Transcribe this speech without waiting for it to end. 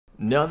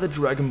Now that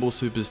Dragon Ball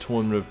Super's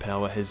Tournament of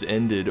Power has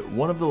ended,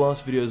 one of the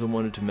last videos I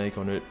wanted to make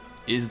on it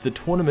is the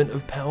Tournament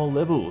of Power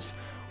levels.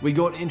 We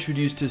got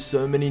introduced to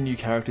so many new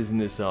characters in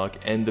this arc,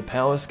 and the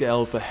power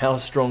scale for how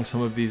strong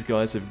some of these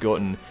guys have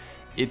gotten,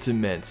 it's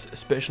immense,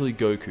 especially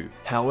Goku.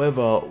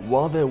 However,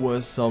 while there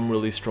were some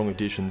really strong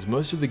additions,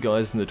 most of the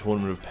guys in the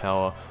Tournament of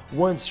Power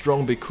weren't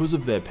strong because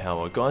of their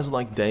power. Guys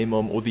like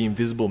Daemon or the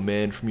Invisible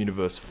Man from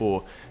Universe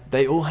 4,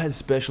 they all had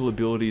special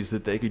abilities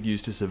that they could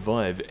use to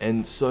survive,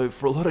 and so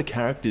for a lot of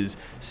characters,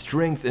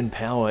 strength and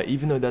power,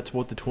 even though that's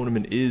what the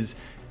tournament is,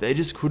 they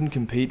just couldn't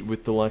compete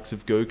with the likes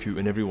of Goku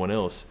and everyone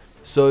else.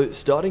 So,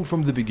 starting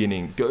from the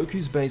beginning,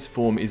 Goku's base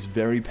form is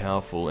very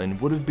powerful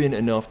and would have been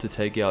enough to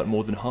take out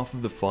more than half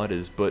of the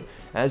fighters, but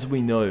as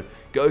we know,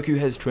 Goku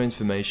has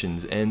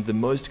transformations, and the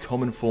most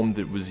common form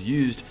that was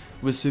used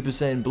was Super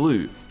Saiyan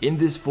Blue. In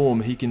this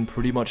form, he can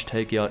pretty much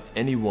take out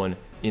anyone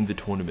in the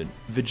tournament.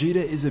 Vegeta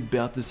is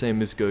about the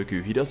same as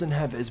Goku. He doesn't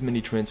have as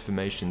many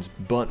transformations,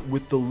 but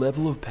with the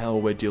level of power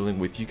we're dealing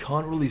with, you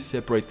can't really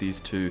separate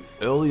these two.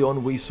 Early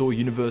on, we saw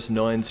Universe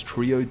 9's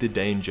Trio de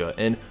Danger,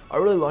 and I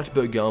really liked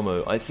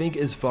Bergamo. I think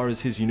as far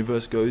as his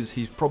universe goes,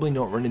 he's probably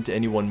not run into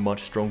anyone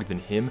much stronger than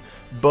him,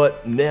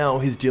 but now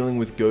he's dealing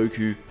with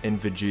Goku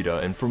and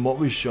Vegeta, and from what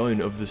was shown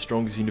of the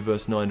strongest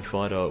Universe 9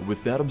 fighter,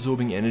 without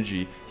absorbing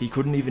energy, he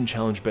couldn't even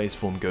challenge base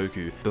form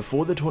Goku.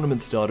 Before the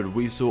tournament started,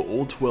 we saw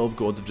all 12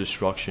 Gods of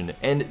Destruction,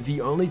 and the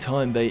only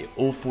time they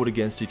all fought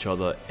against each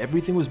other,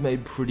 everything was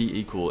made pretty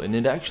equal, and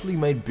it actually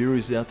made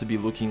Beerus out to be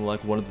looking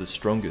like one of the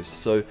strongest.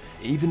 So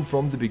even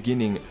from the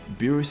beginning,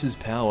 Beerus's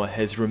power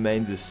has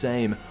remained the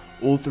same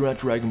all throughout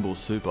Dragon Ball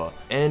Super.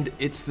 And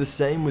it's the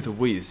same with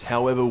Whis.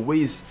 However,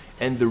 Whis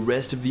and the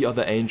rest of the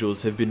other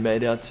angels have been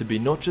made out to be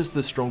not just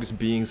the strongest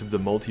beings of the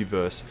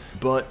multiverse,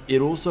 but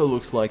it also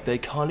looks like they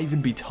can't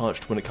even be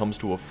touched when it comes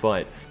to a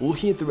fight.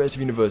 Looking at the rest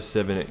of Universe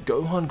 7,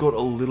 Gohan got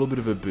a little bit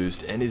of a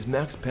boost, and his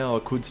max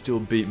power could still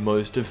beat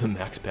most of the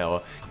max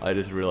power. I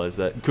just realized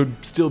that.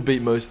 Could still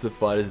beat most of the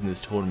fighters in this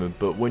tournament,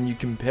 but when you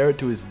compare it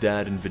to his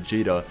dad and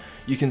Vegeta,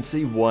 you can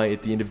see why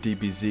at the end of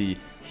DBZ,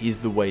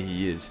 he's the way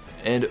he is.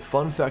 And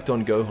fun fact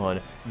on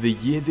Gohan, the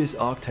year this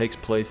arc takes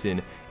place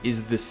in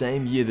is the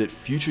same year that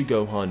future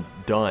Gohan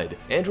died.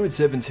 Android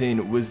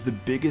 17 was the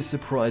biggest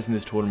surprise in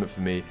this tournament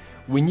for me.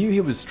 We knew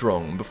he was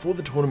strong. Before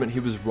the tournament he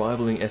was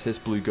rivaling SS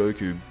Blue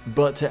Goku,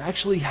 but to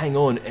actually hang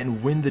on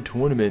and win the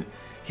tournament,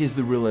 he's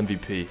the real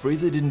MVP.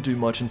 Frieza didn't do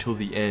much until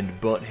the end,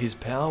 but his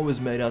power was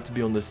made out to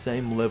be on the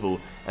same level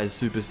as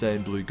Super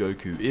Saiyan Blue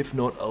Goku, if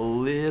not a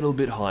little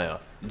bit higher.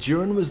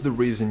 Jiren was the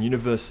reason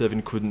Universe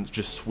 7 couldn't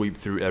just sweep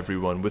through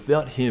everyone.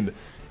 Without him,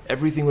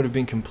 everything would have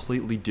been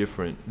completely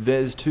different.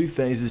 There's two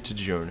phases to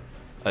Jiren.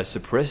 A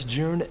suppressed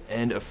Jiren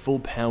and a full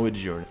powered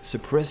Jiren.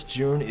 Suppressed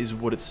Jiren is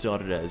what it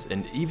started as,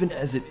 and even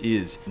as it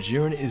is,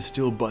 Jiren is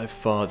still by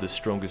far the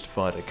strongest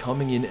fighter,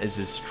 coming in as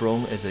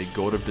strong as a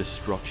God of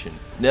Destruction.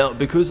 Now,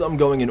 because I'm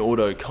going in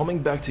order, coming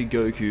back to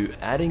Goku,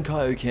 adding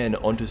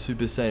Kaioken onto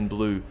Super Saiyan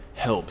Blue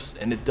helps,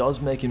 and it does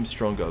make him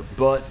stronger,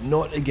 but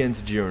not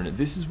against Jiren.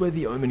 This is where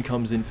the Omen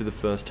comes in for the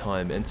first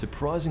time, and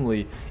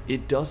surprisingly,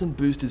 it doesn't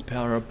boost his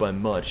power up by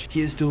much.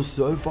 He is still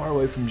so far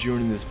away from Jiren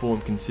in this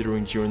form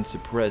considering Jiren's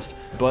suppressed,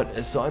 but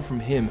aside from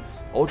him,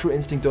 Ultra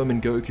Instinct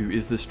Omen Goku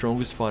is the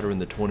strongest fighter in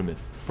the tournament.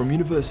 From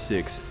Universe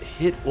 6,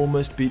 Hit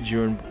almost beat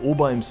Jiren all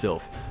by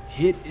himself.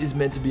 Hit is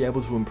meant to be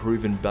able to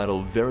improve in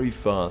battle very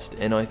fast,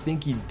 and I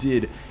think he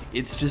did.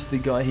 It's just the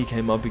guy he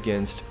came up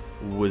against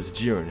was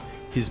Jiren.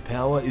 His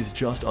power is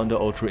just under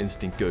Ultra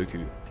Instinct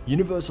Goku.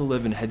 Universe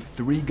 11 had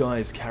 3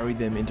 guys carry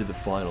them into the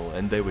final,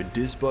 and they were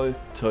Dispo,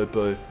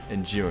 Toppo,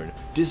 and Jiren.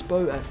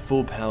 Dispo at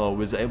full power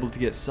was able to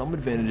get some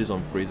advantages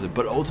on Frieza,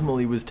 but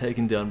ultimately was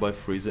taken down by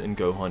Frieza and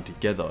Gohan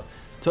together.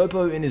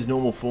 Toppo in his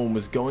normal form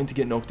was going to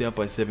get knocked out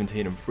by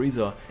 17 and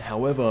Frieza,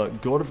 however,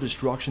 God of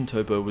Destruction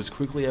Toppo was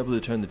quickly able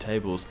to turn the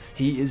tables.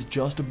 He is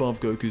just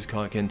above Goku's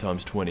Kaioken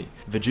times 20.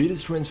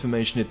 Vegeta's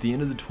transformation at the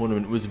end of the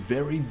tournament was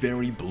very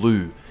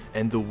blue,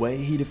 and the way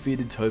he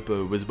defeated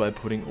Toppo was by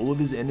putting all of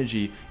his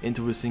energy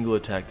into a single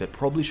attack that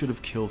probably should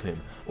have killed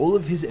him. All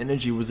of his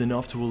energy was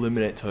enough to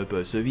eliminate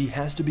Toppo, so he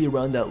has to be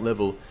around that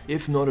level,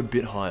 if not a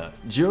bit higher.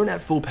 Jiren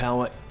at full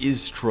power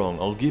is strong,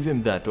 I'll give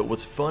him that, but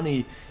what's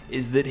funny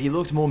is that he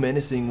looked more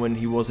menacing when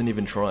he wasn't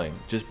even trying,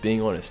 just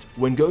being honest.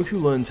 When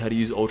Goku learns how to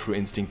use Ultra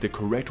Instinct the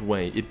correct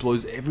way, it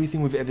blows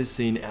everything we've ever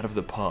seen out of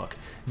the park.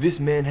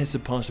 This man has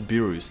surpassed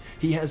Beerus,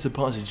 he has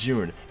surpassed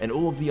Jiren, and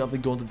all of the other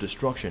Gods of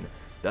Destruction.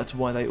 That's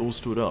why they all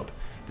stood up.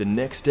 The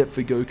next step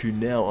for Goku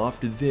now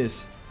after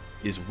this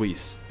is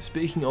Whis.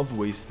 Speaking of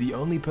Whis, the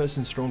only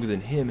person stronger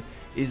than him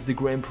is the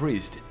Grand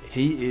Priest.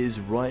 He is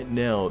right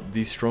now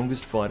the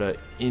strongest fighter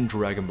in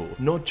Dragon Ball.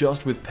 Not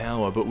just with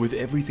power, but with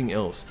everything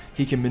else.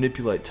 He can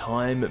manipulate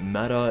time,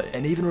 matter,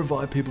 and even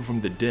revive people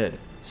from the dead.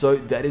 So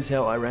that is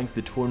how I rank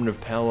the Tournament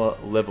of Power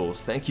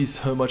levels. Thank you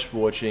so much for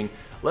watching.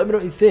 Let me know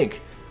what you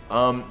think.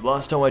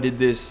 Last time I did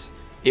this,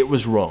 it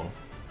was wrong.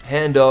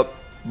 Hand up,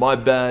 my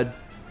bad.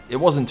 It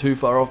wasn't too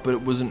far off, but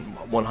it wasn't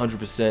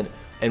 100%.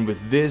 And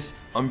with this,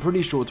 I'm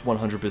pretty sure it's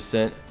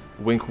 100%.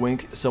 Wink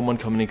wink, someone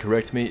come in and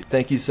correct me.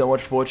 Thank you so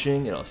much for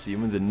watching, and I'll see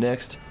you in the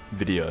next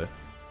video.